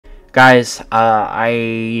Guys,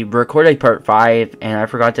 I recorded part 5 and I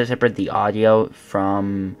forgot to separate the audio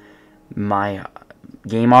from my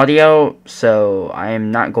game audio, so I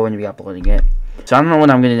am not going to be uploading it. So I don't know what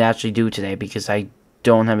I'm going to actually do today because I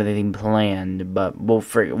don't have anything planned, but we'll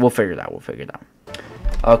figure it out. We'll figure it out.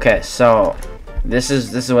 Okay, so this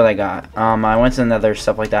is what I got. I went to Nether,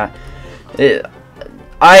 stuff like that.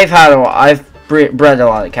 I've bred a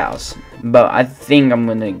lot of cows. But I think I'm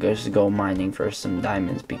gonna just go mining for some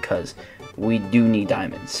diamonds because we do need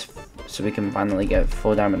diamonds so we can finally get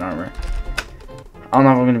full diamond armor. I don't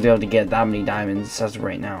know if we're gonna be able to get that many diamonds as of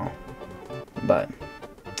right now, but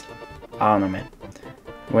I don't know, man.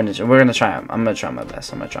 We're gonna try. I'm gonna try my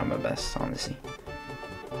best. Honestly.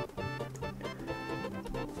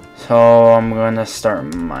 So I'm gonna start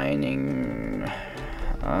mining.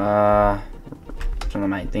 From the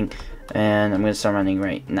mine thing. And I'm gonna start running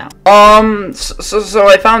right now. So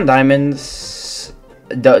I found diamonds,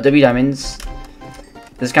 W diamonds.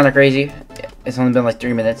 This is kind of crazy. It's only been like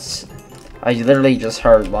 3 minutes. I literally just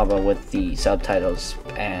heard lava with the subtitles,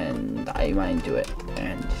 and I mined to it.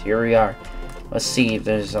 And here we are. Let's see if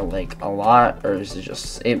there's a lot, or is it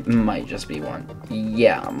just? It might just be one.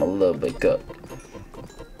 Yeah, I'm a little bit good.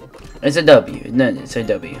 It's a W. No, it's a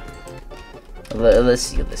W. Let's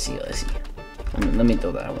see. Let me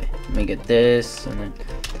throw that away. Let me get this, and then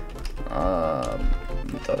let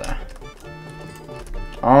me throw that.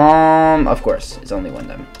 Of course, it's only one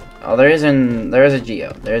diamond. Oh, there is a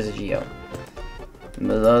geo. There is a geo.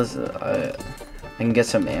 But those, I can get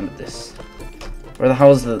some amethyst. Where the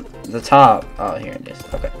hell is the top? Oh, here it is.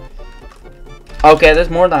 Okay. Okay, there's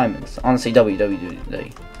more diamonds. Honestly, W.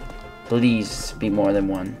 Please be more than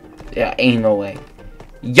one. Yeah, ain't no way.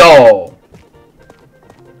 Yo.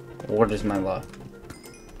 What is my luck?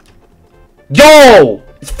 Yo!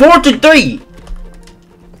 It's 4-3!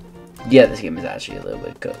 Yeah, this game is actually a little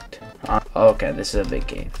bit cooked. Okay, this is a big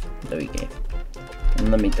cave. W cave. And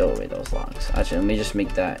let me throw away those logs. Actually, let me just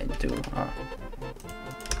make that into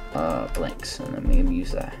blanks. And then maybe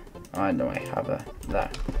use that. Oh, I know I have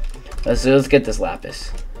that. Let's get this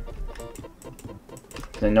lapis.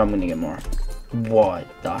 I know I'm gonna get more. What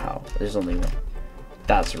the hell? There's only one.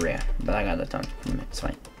 That's rare, but I got a ton. It's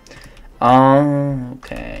fine.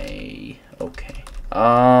 Okay.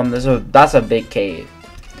 That's a big cave.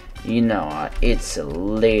 You know, it's a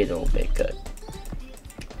little bit good.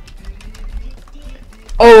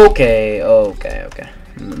 Okay.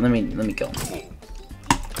 Let me kill him.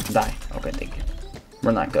 Die. Okay, thank you.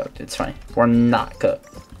 We're not cooked. It's fine. We're not cooked.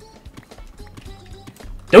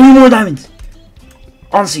 W more diamonds.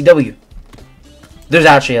 Honestly, W. There's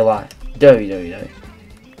actually a lot. W.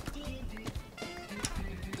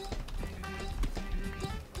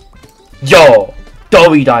 Yo!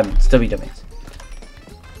 W diamonds.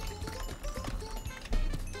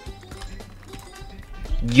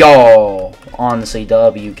 Yo! Honestly,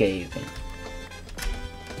 W gave me.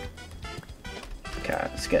 Okay,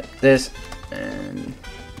 let's get this. And...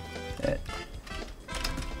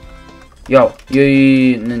 Yo!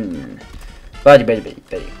 No.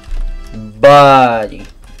 Buddy.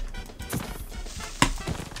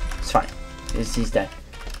 It's fine. He's dead.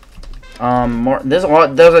 More. There's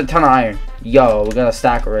a ton of iron. Yo, we got a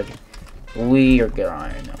stack already. We are good on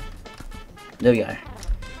iron now. There we go.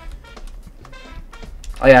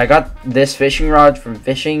 Oh yeah, I got this fishing rod from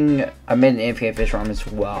fishing. I made an AFK fish rod as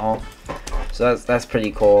well, so that's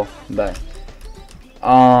pretty cool. But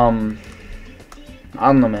I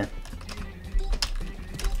don't know, man.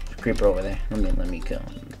 Creeper over there. Let me kill.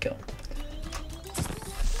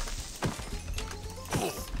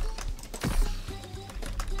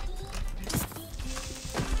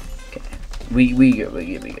 We good.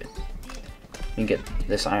 We can get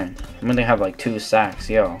this iron. I'm gonna have like 2 stacks,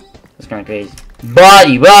 yo. That's kind of crazy.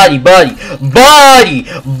 Body.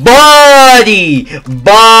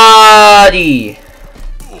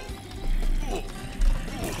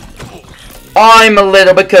 I'm a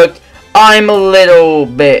little bit cooked. I'm a little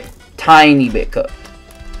bit, tiny bit cooked.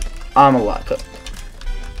 I'm a lot cooked.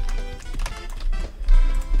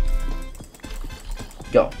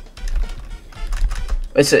 Yo.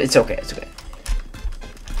 It's okay.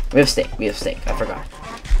 We have steak. I forgot.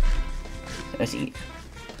 Let's eat.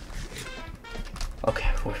 Okay,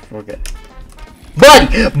 we're good.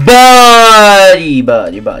 Buddy.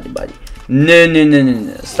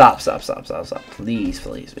 No. Stop. Please.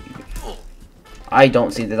 I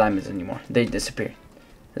don't see the diamonds anymore. They disappeared.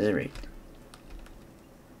 This is right.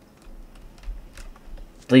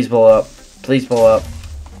 Please blow up.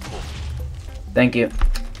 Thank you.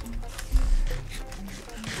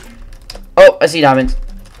 Oh, I see diamonds.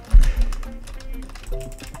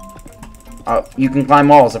 Oh, you can climb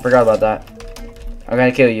walls. I forgot about that. I'm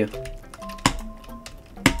gonna kill you.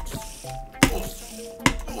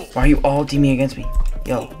 Why are you all teaming against me?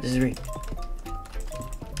 Yo, this is rigged.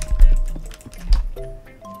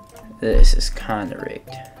 This is kind of rigged.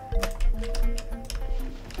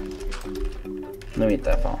 Let me hit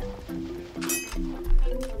that fall.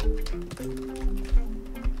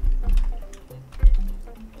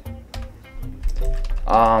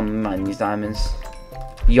 Mine these diamonds.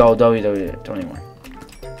 Yo, W21.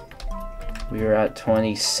 We are at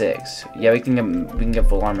 26. Yeah, we can get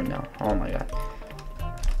full armor now. Oh my god.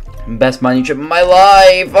 Best mining trip of my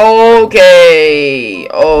life. Okay.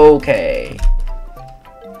 Okay.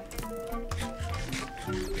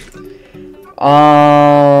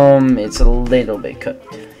 It's a little bit cooked.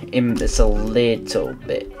 It's a little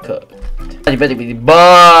bit cooked.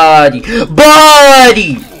 Buddy!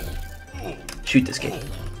 Shoot this kid.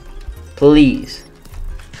 Please.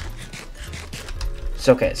 It's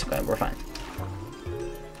okay, we're fine.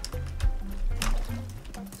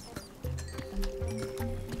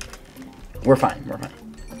 We're fine.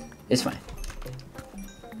 It's fine.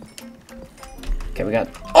 Okay, we got...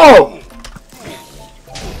 Oh!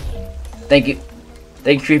 Thank you.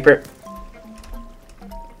 Thank you, Creeper.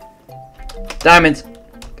 Diamonds.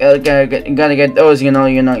 Gotta get those, you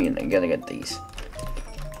gotta get these.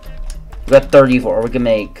 We got 34. We can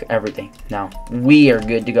make everything. Now, we are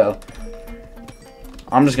good to go.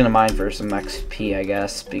 I'm just gonna mine for some XP, I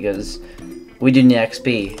guess, because we do need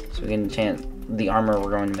XP, so we can enchant the armor we're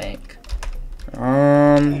going to make.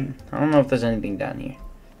 I don't know if there's anything down here.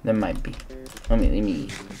 There might be. Let me.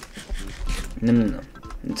 No.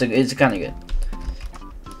 It's kind of good.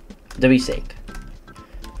 To be safe.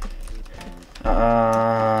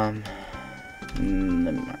 Let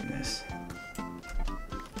me mine this.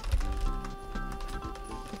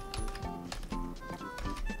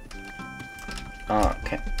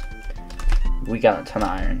 Okay. We got a ton of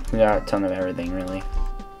iron. We got a ton of everything, really.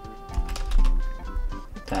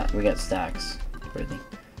 We got stacks. Everything.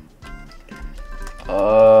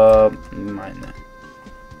 Mine that.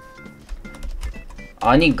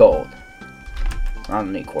 I need gold. I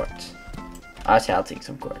don't need quartz. Actually, I'll take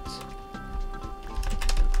some quartz.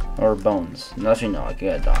 Or bones. Actually, no, I can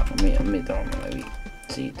get a dog. Let me throw them in my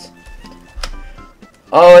seeds.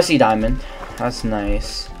 Oh, I see diamond. That's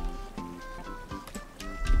nice.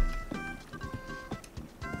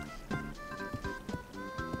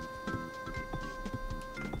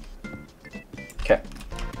 Okay.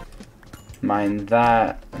 Mine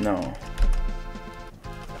that. No.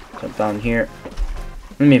 Jump down here.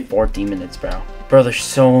 Let me 14 minutes, bro. Bro, there's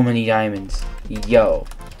so many diamonds. Yo.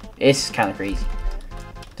 It's kind of crazy.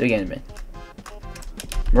 Do it again in a minute.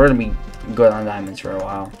 We're gonna be good on diamonds for a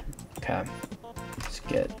while. Okay. Let's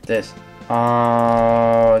get this.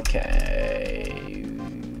 Okay.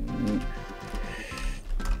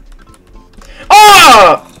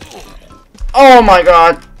 Oh! Oh my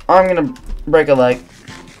god. I'm gonna break a leg.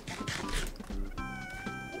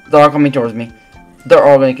 They're all coming towards me. They're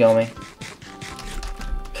all gonna kill me.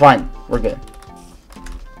 Fine. We're good.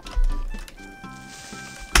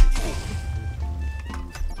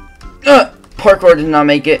 Parkour did not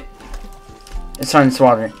make it. It's time to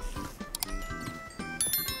slaughter.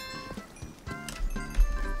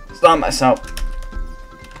 Stop myself.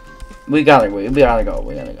 We gotta go. Yo.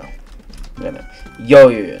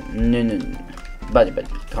 No. Buddy,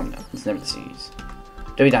 calm down. It's never the series.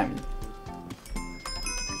 W diamond.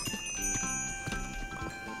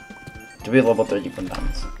 Do we level 31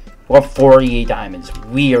 diamonds? We have 48 diamonds.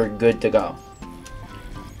 We are good to go.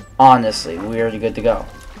 Honestly, we are good to go.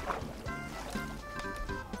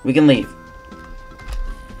 We can leave.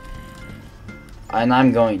 And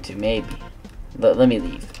I'm going to, maybe. Let me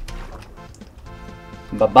leave.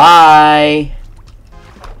 Bye-bye.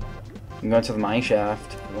 I'm going to the mine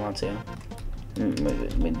shaft if we want to.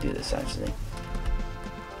 Let me do this, actually.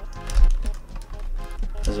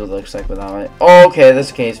 This is what it looks like without it. Oh, okay, this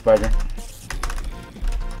is a cave spider.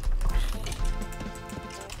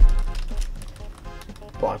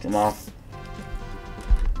 Blocked him off.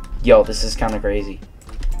 Yo, this is kind of crazy.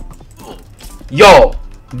 Yo!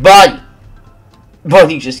 Buddy!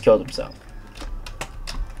 Buddy just killed himself.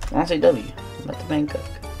 I want to say W. Let the man cook.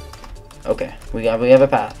 Okay, we have a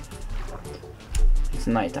path. It's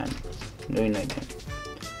nighttime. Doing nighttime.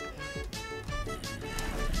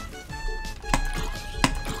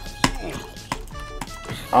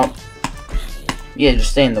 Oh. Yeah,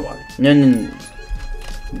 just stay in the water. No.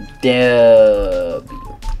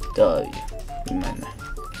 W. You mind that.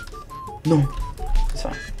 No. It's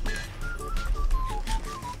fine.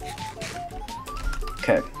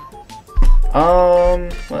 Okay.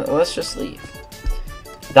 Let's just leave.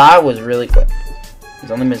 That was really quick.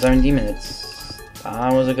 It's only been 17 minutes.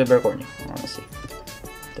 That was a good recording, honestly.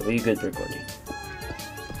 That was a good recording.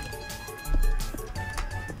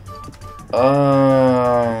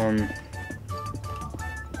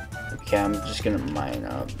 Okay, I'm just gonna mine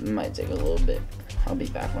up. It might take a little bit. I'll be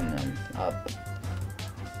back when I'm up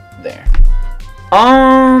there.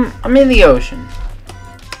 I'm in the ocean.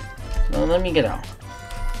 No, let me get out.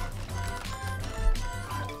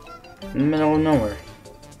 In the middle of nowhere.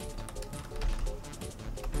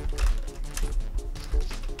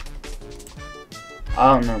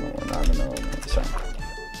 Oh, no, we're not in the middle of nowhere. Sorry.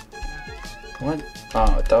 What? Oh,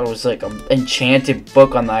 I thought it was like an enchanted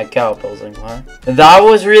book on that kelp. I was like, what? That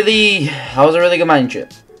was a really good mining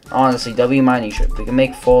trip. Honestly, W mining trip. We can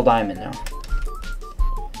make full diamond now.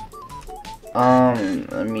 I'm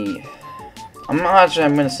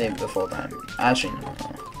gonna save the full diamond. Actually,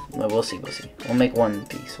 no. We'll see. We'll make one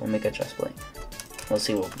piece. We'll make a chest plate. We'll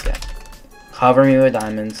see what we get. Cover me with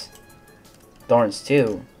diamonds. Thorns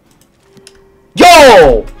too.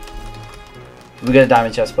 Yo! We got a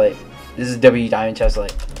diamond chest plate. This is W diamond chest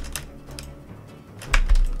plate.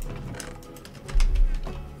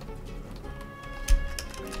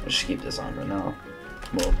 Let's just keep this on for now.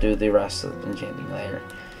 We'll do the rest of the enchanting later.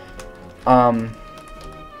 Not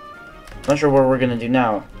sure what we're gonna do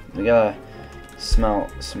now. We gotta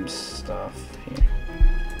smelt some stuff here.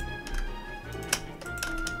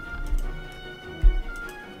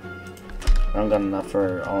 I don't got enough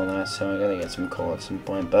for all that, so I gotta get some coal at some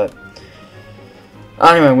point. But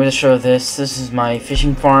anyway, I'm gonna show this. This is my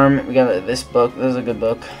fishing farm. We got this book. This is a good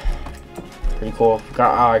book. Pretty cool. We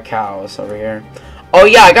got our cows over here. Oh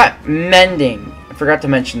yeah, I got mending. I forgot to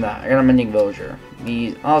mention that. I got a mending villager.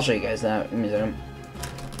 I'll show you guys that. Let me zoom.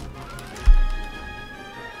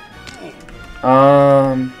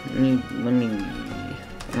 Let me.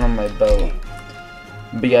 I'm on my boat.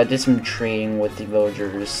 But yeah, I did some trading with the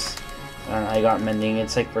villagers. I got mending.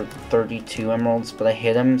 It's like for 32 emeralds, but I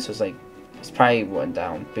hit him, so it's probably went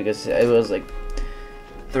down because it was like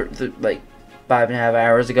 5.5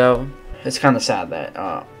 hours ago. It's kind of sad that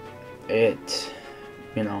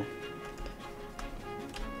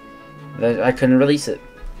that I couldn't release it.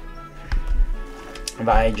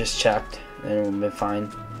 But I just checked and it would have been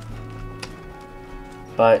fine.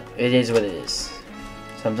 But it is what it is.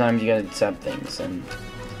 Sometimes you gotta accept things, and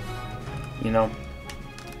you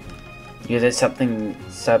gotta accept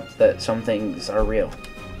that some things are real.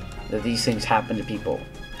 That these things happen to people.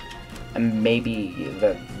 And maybe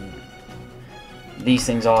that these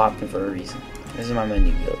things all happen for a reason. This is my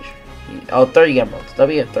mending village. Oh, 30 emeralds.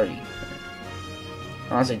 W at 30.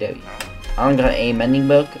 Honestly, W. I don't got a mending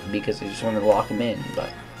book because I just want to lock them in, but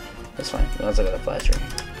that's fine. Once I got a flash ring.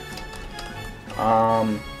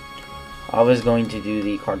 I was going to do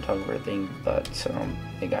the cartographer thing, but I don't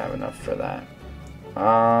think I have enough for that.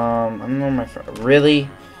 I don't know my friend. Really?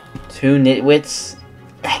 2 nitwits?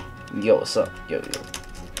 Yo, what's up? Yo.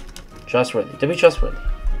 Trustworthy. W trustworthy.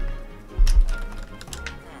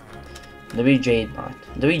 W Jade not.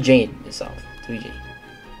 W Jade itself. W Jade.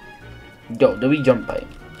 Yo, W jump pipe.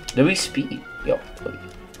 W speed. Yo, W.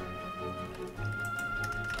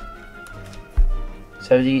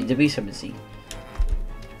 70. W 70.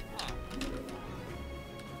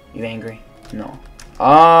 You angry? No.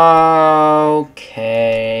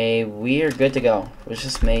 Okay, we are good to go. Let's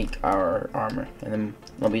just make our armor, and then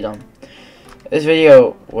we'll be done. This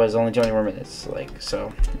video was only 20 more minutes,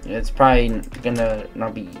 so it's probably gonna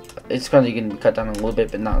not be. It's probably gonna cut down a little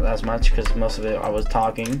bit, but not as much because most of it I was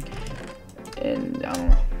talking, and I don't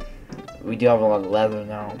know. We do have a lot of leather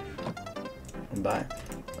now, but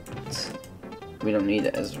we don't need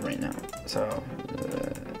it as of right now. So.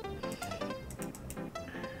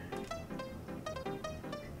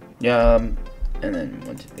 Yeah, and then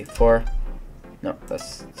 1, 2, 3, 4. No,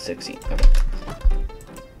 that's 16. Okay.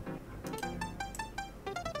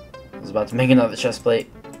 I was about to make another chest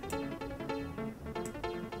plate.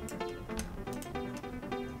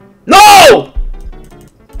 No!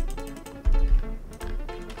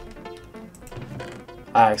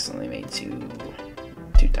 I accidentally made two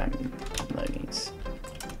diamond nuggets.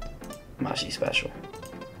 Machi special.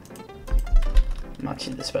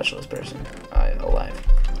 Machi the specialist person. Alive.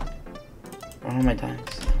 Where are my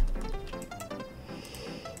diamonds?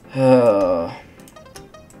 I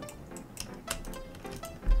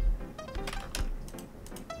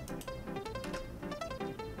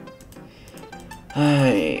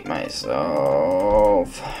hate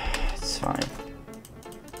myself. It's fine.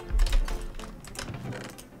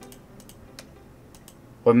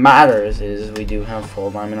 What matters is we do have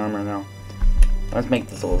full diamond armor now. Let's make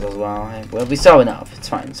the tools as well. Well, we still have enough. It's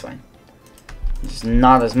fine. It's fine. Just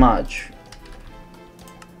not as much.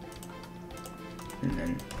 And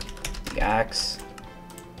then the axe,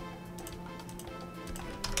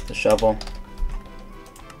 the shovel,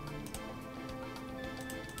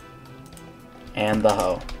 and the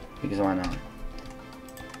hoe. Because why not?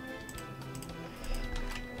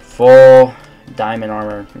 Full diamond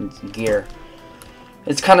armor and gear.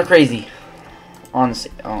 It's kind of crazy.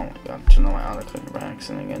 Honestly, oh my god, turn on my auto clicker by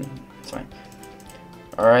accident again. It's fine.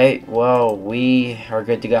 Alright, well, we are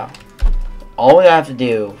good to go. All we have to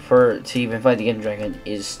do to even fight the Ender Dragon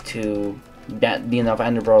is to get the enough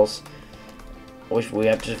Ender Pearls, which we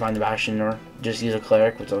have to find the action, or just use a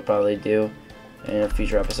cleric, which I'll probably do in a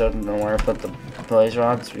future episode. Don't worry, I put the blaze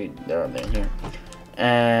rods, they're in here.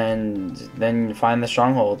 And then you find the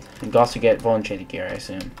stronghold. You can also get full enchanted gear, I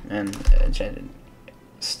assume, and enchanted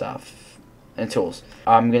stuff. And tools.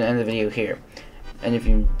 I'm gonna end the video here, and if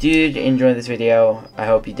you did enjoy this video, I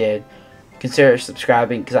hope you did, consider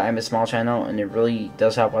subscribing, because I am a small channel and it really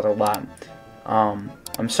does help out a lot.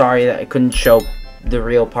 I'm sorry that I couldn't show the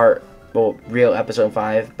real real episode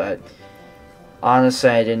 5, but honestly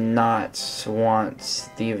I did not want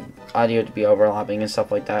the audio to be overlapping and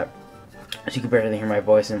stuff like that, so you could barely hear my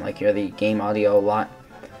voice and like hear the game audio a lot.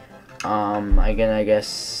 Again, I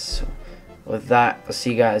guess with that, I'll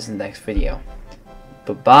see you guys in the next video.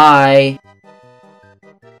 Bye-bye!